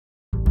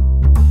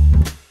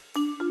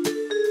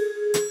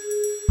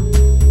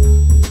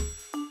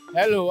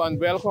Hello and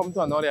welcome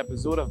to another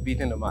episode of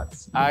Beatin Da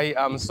Maths. I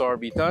am Sir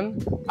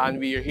Beatin and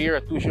we are here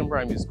at Tuition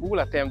Primary School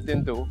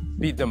attempting to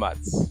beat the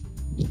maths.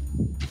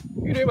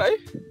 You doing, boy?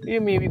 You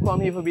mean we come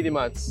here for beat the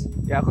maths?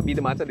 Yeah, I could beat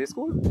the maths at this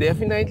school.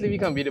 Definitely we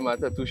can beat the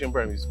maths at Tuition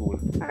Primary School.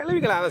 Alright, let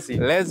me get out and see.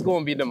 Let's go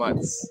and beat the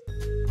maths.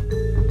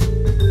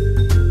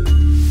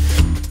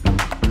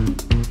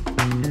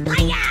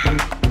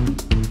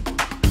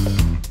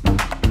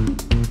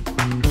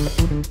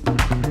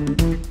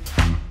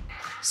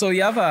 So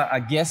you have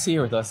a guest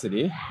here with us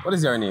today. What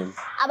is your name?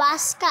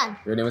 Abaskan.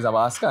 Your name is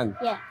Abaskan?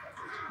 Yeah.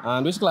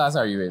 And which class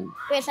are you in?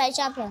 Grade 5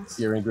 champions.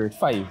 You're in grade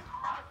 5.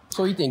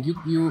 So you think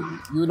you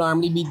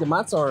normally beat the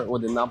maths or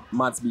would the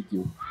maths beat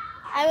you?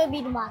 I will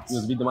beat the maths.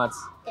 You will beat the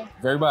maths? Yeah.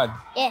 Very bad?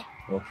 Yeah.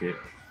 Okay.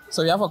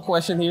 So you have a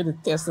question here to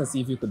test and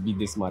see if you could beat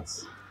this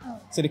maths. Oh.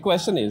 So the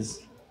question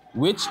is,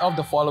 which of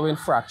the following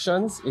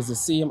fractions is the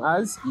same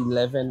as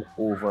 11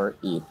 over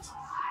 8?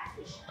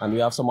 And we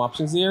have some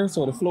options here,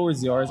 so the floor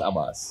is yours,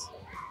 Abbas.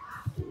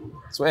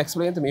 So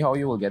explain to me how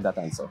you will get that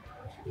answer.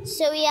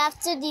 So we have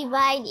to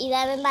divide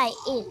 11 by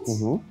 8.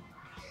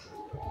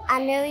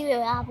 And then we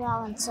will have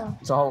our answer.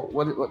 So how,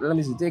 let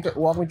me see,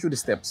 walk me through the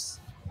steps.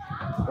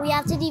 We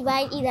have to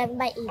divide 11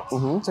 by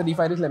 8. So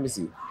divide it, let me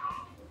see.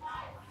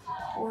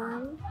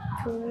 1,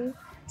 2,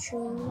 3,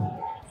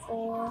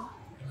 4,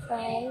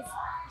 5,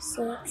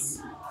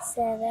 6,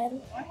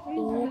 7, 8,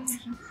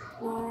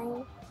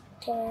 9,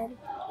 10,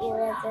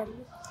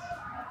 11.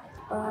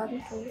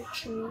 1, 2,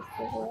 3,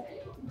 4.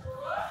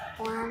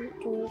 1,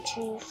 2,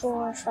 3,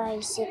 4,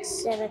 5, 6,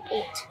 7,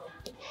 8.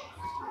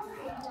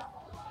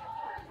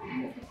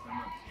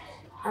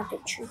 After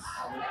 3.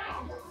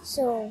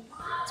 So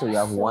you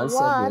have one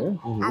set here.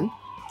 and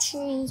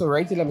 3. So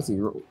write it, let me see.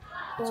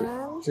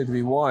 So it will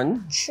be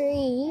 1.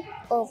 3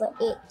 over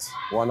 8.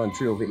 1 on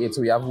 3 over 8.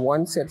 So we have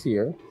one set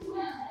here.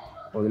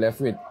 We're left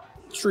with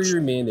 3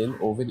 remaining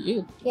over the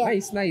 8. Yeah.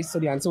 Nice, nice. So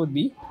the answer would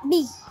be?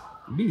 B.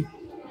 B.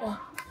 Yeah.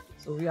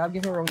 So we have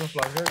given a round of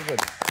applause. Very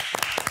good.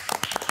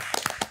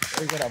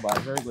 Very good, Abbas.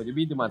 Very good. You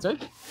beat the maths,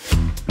 right?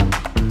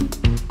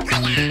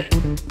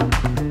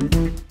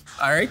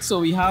 Alright, so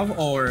we have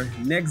our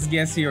next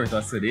guest here with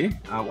us today.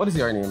 What is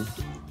your name?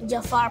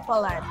 Jafar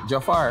Pollard.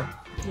 Jafar.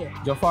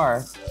 Yeah.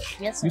 Jafar.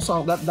 Yes, sir. You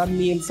sound that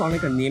name sounds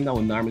like a name that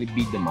would normally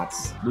beat the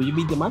maths. Do you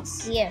beat the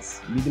maths?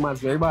 Yes. You beat the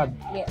maths very bad?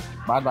 Yeah.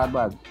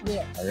 Bad.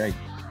 Yeah. Alright.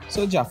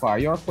 So Jafar,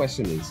 your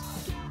question is,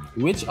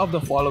 which of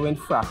the following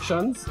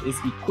fractions is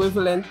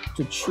equivalent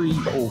to 3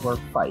 over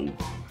 5?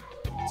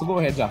 So go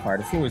ahead, Jafar,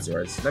 the floor is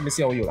yours. Let me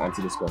see how you'll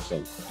answer this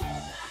question.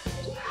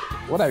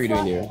 What are you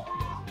doing here?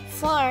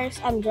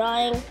 First, I'm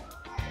drawing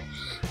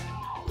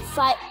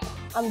 5.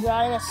 I'm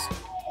drawing a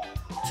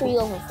 3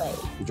 over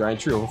 5. You're drawing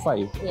 3 over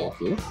 5? Yeah.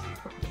 Okay.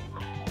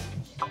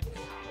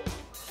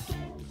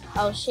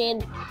 I'll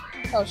shade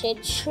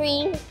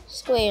 3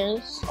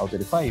 squares. Out of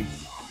the 5.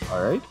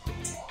 Alright.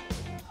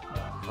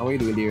 How are you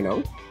doing here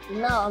now?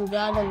 Now I'm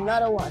drawing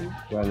another one.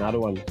 Well, another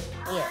one.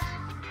 Yeah.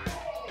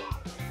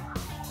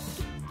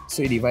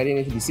 So you're dividing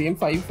it into the same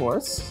 5 for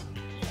us?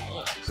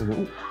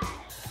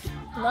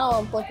 Now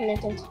I'm putting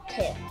it into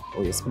 10.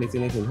 Oh, you're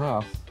splitting it in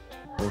half.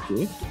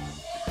 Okay.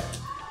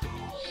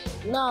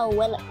 Now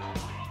when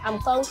I'm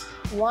counting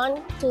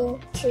 1, 2,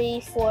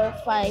 3, 4,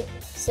 5,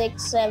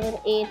 6, 7,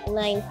 8,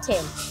 9,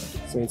 10.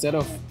 So instead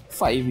of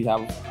 5, we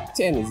have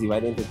 10 is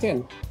divided into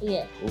 10.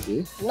 Yeah.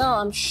 Okay. Now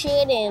I'm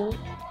shading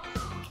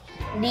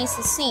these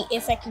to see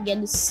if I can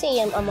get the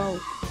same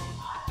amount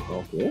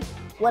Okay.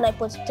 when I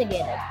put it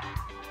together.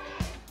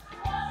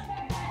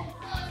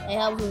 I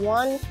have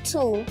 1,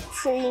 2,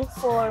 3,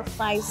 4,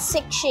 5,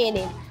 6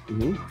 shaded.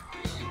 And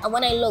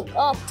when I look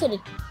up to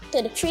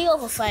the 3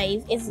 over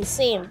 5, it's the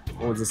same.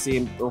 Oh, it's the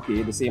same.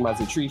 Okay, the same as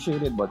the 3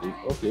 shaded, but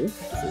okay.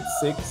 So it's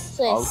 6.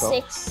 So it's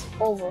 6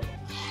 over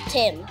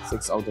 10.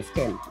 6 out of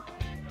 10.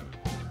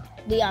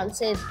 The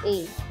answer is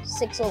A.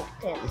 6 over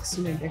 10.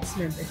 Excellent. Very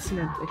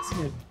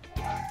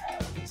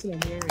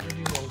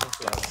round of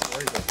applause.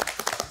 Very good.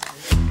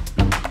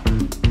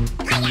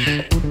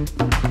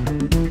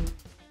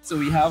 So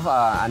we have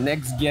our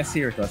next guest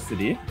here with us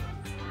today.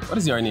 What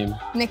is your name?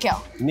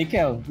 Nikhil.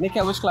 Nikhil,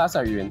 which class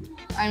are you in?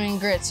 I'm in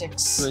grade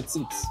 6. Grade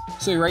 6.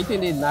 So you're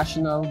writing the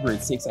national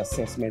grade 6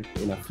 assessment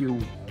in a few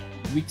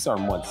weeks or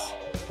months.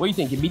 What do you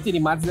think? You beat the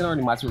maths then or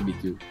the maths will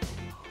beat you?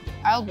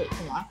 I'll beat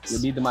the maths. You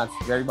beat the maths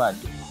very bad.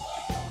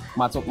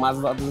 Maths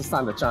doesn't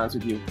stand a chance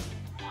with you.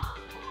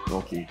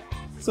 Okay.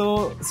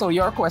 So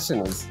your question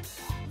is,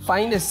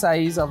 find the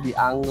size of the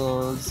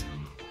angles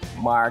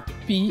marked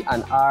P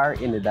and R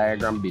in the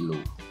diagram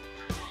below.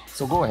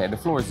 So go ahead, the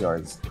floor is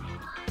yours.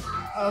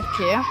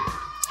 Okay.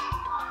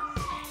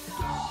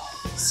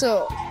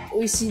 So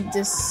we see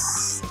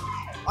this.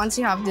 Once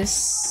you have this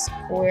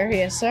square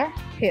here, sir.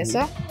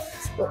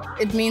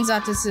 It means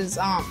that this is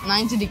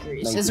 90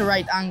 degrees. 90. It's a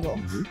right angle.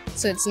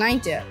 So it's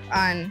 90,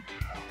 and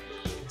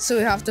so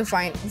we have to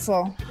find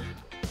for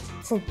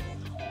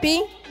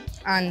P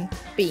and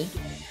P.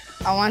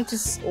 I want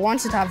it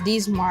to have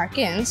these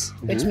markings,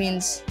 which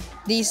means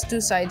these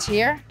two sides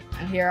here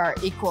and here are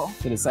equal.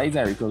 So the sides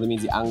are equal, that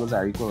means the angles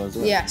are equal as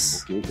well?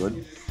 Yes. Okay,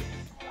 good.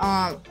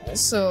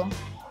 So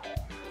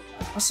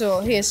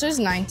here, so is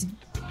 90.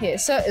 Here,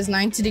 so is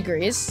 90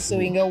 degrees. So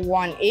we can get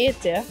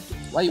 180.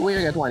 Where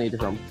you get 180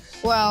 from?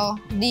 Well,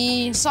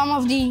 the sum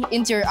of the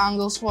interior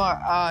angles for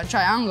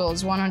triangle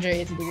is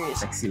 180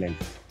 degrees. Excellent.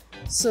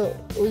 So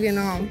we're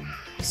gonna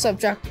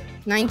subtract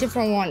 90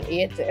 from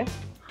 180.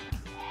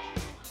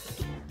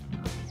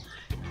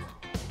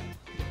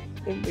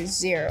 It will be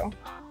 0.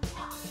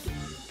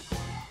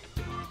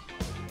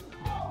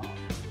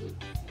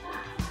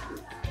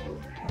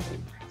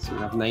 So we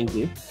have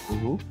 90.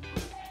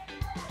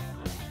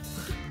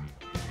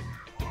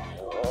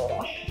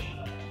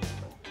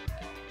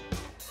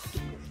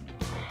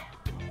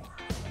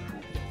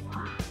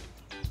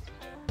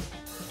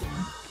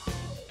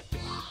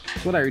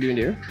 So what are you doing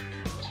there?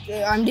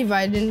 I'm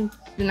dividing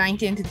the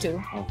 90 into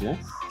 2. Okay.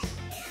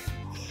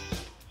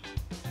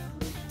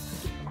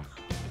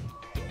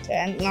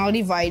 And now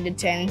divide the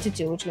 10 into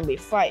 2, which is gonna be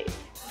 5.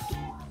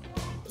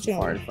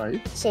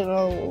 5. So that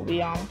will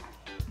be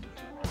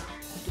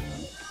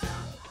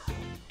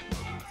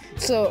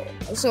So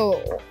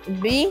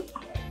B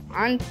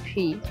and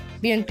P,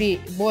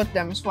 both of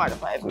them is 4 to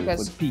 5 So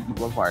because put P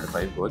equals 4 to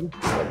 5. Good.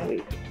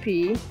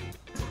 P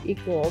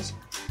equals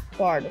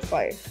 4 to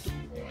 5.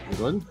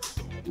 Good.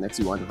 Next,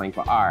 you want to find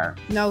for R.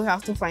 Now we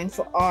have to find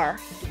for R.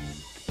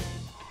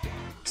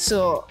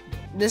 So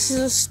this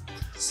is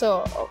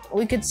so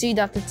we could see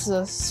that it's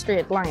a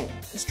straight line,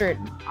 a straight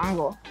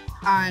angle,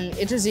 and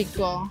it is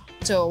equal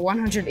to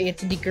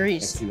 180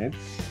 degrees. Excellent.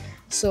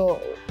 So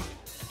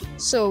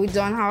we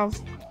don't have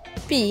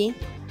P,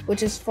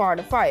 which is 4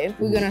 to 5.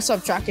 We're gonna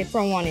subtract it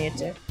from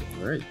 180.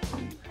 All right.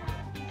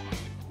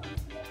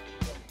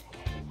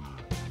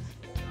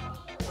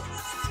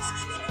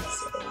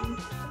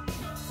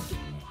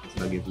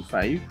 So I'll give you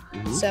 5.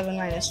 7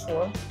 minus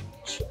 4.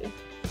 So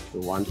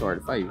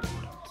 135.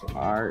 So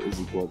R is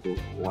equal to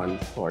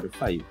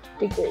 145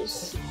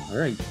 degrees. All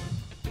right.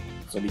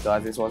 So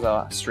because this was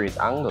a straight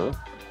angle,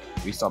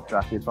 we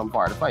subtracted from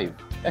 4 to 5.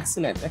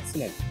 Excellent,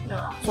 excellent.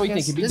 No, So you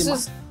think you beat this the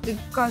is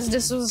because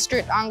this was a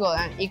straight angle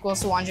and equals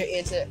to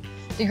 180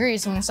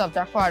 degrees. When you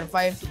subtract 4 to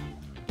 5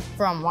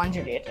 from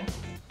 180,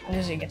 and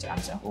this is you get your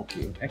answer.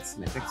 Okay,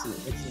 excellent, excellent,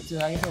 excellent. So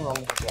I get it wrong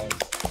with the guys.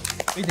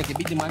 So you think you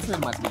beat the maths or the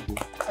maths beat you?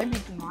 I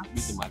beat the Beat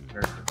maths. the maths.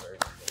 Very good, very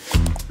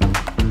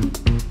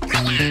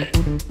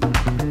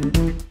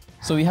good.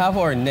 So we have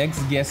our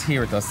next guest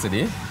here with us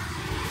today.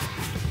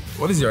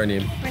 What is your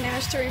name? My name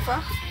is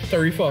Tarifa,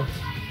 Tarifa.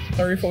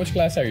 Tarifa, which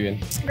class are you in?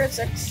 grade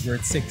 6.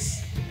 Grade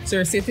 6. So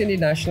you're sitting the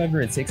National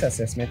Grade 6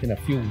 assessment in a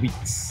few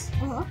weeks.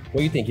 What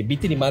do you think? You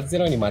beat the maths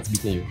then or the maths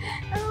beating you?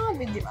 I'll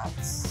beat the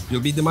maths.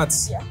 You'll beat the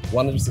maths? Yeah.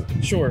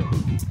 100% sure.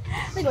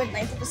 I got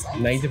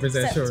 90%.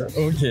 90% sure.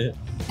 Okay.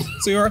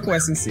 So your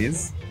question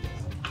says,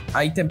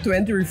 item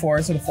 20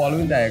 refers to the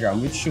following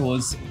diagram which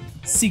shows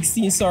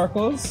 16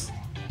 circles,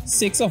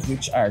 6 of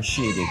which are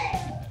shaded.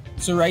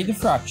 So write the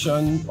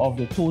fraction of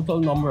the total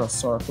number of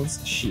circles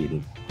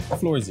shaded. The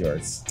floor is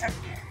yours.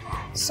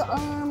 So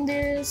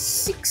there's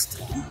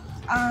 16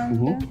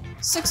 and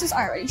 6 is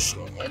already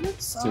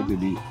shaded. So So it will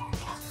be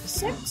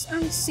 6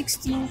 and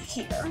 16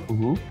 here.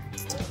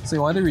 So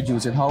you want to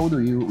reduce it. How do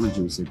you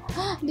reduce it?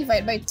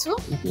 Divide by 2.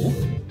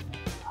 Okay.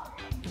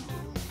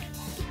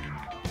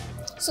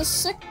 So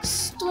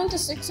 2 into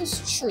 6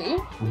 is 3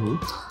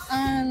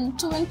 and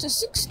 2 into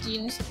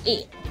 16 is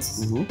 8.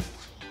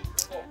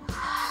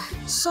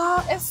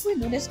 So if we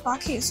do this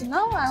back here, so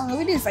now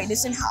we divide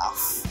this in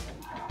half.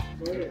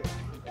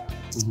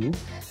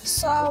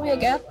 So we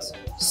get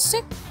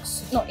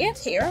 8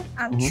 here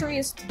and 3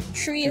 is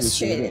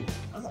shaded.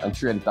 And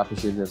 3 at the top is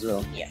shaded as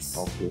well? Yes.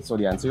 Okay, so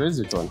the answer is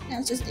which one? And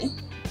it's just D.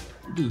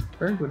 D.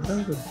 Very good,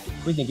 very good.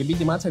 What do you think? You beat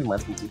the maths or the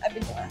maths beat you? I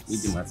beat the maths.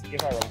 Beat the maths.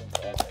 Give her a round of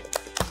applause.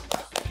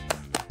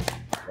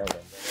 Well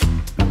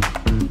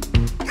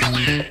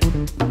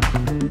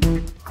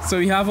done. So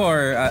we have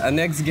our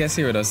next guest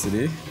here with us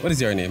today. What is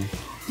your name?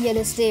 You're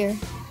the steer.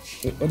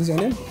 What is your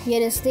name?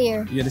 You're the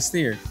steer. You're the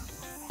steer.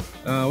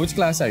 Which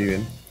class are you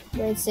in?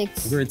 Grade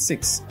 6. Grade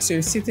 6. So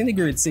you're sitting the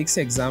grade 6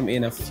 exam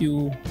in a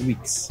few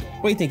weeks.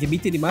 What do you think? You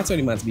beat the maths or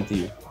the maths beat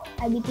you?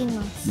 I beat in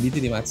maths. You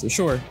beat the maths, so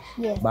sure?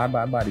 Yeah. Bad,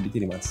 you beat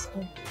the maths.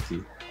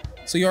 Okay.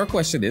 So your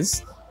question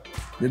is,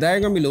 the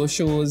diagram below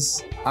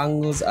shows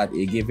angles at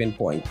a given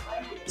point.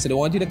 So they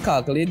want you to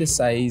calculate the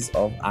size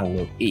of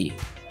angle A.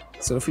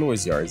 So the floor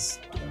is yours.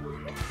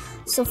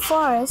 So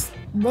first,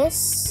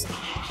 this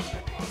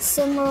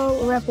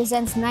symbol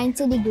represents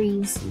 90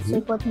 degrees. So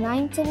you put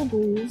 90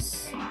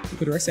 degrees, You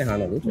could rest your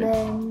hand on it. Right?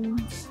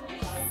 then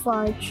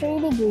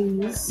 43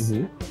 degrees,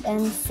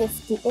 then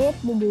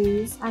 58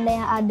 degrees, and then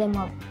add them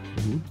up.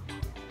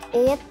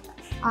 8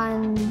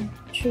 and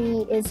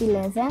 3 is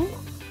 11.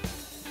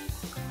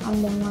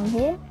 And then 1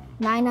 here.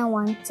 9 and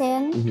 1,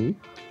 10.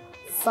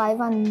 5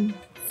 and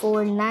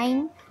 4,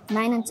 9.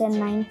 9 and 10,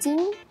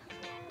 19.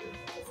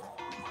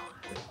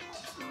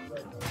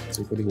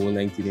 So you put the whole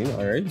 19 in,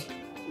 alright?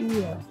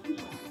 Yeah.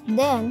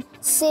 Then,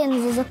 since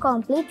it's a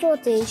complete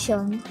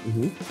rotation,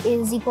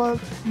 is equal,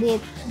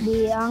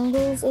 the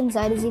angles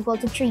inside is equal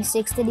to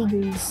 360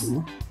 degrees.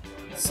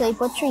 So you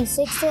put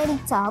 360 at the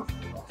top.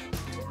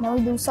 Now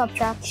we do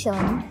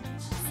subtraction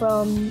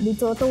from the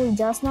total we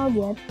just now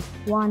get,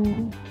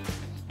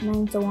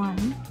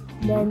 191.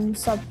 Then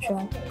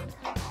subtract.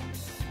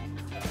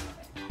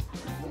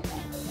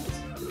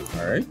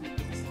 Alright.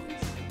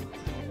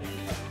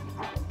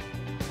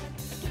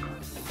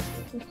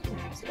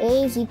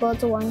 A is equal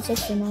to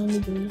 169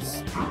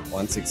 degrees.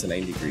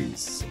 169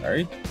 degrees.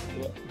 Alright.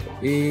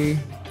 A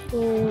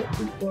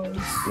Equals.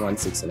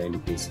 169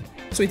 degrees.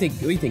 So what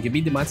you think? You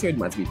beat the maths or the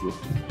maths beat you?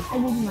 I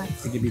did maths.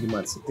 I think you beat the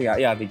maths.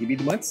 Yeah, I think you beat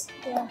the maths?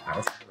 Yeah.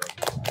 Alright.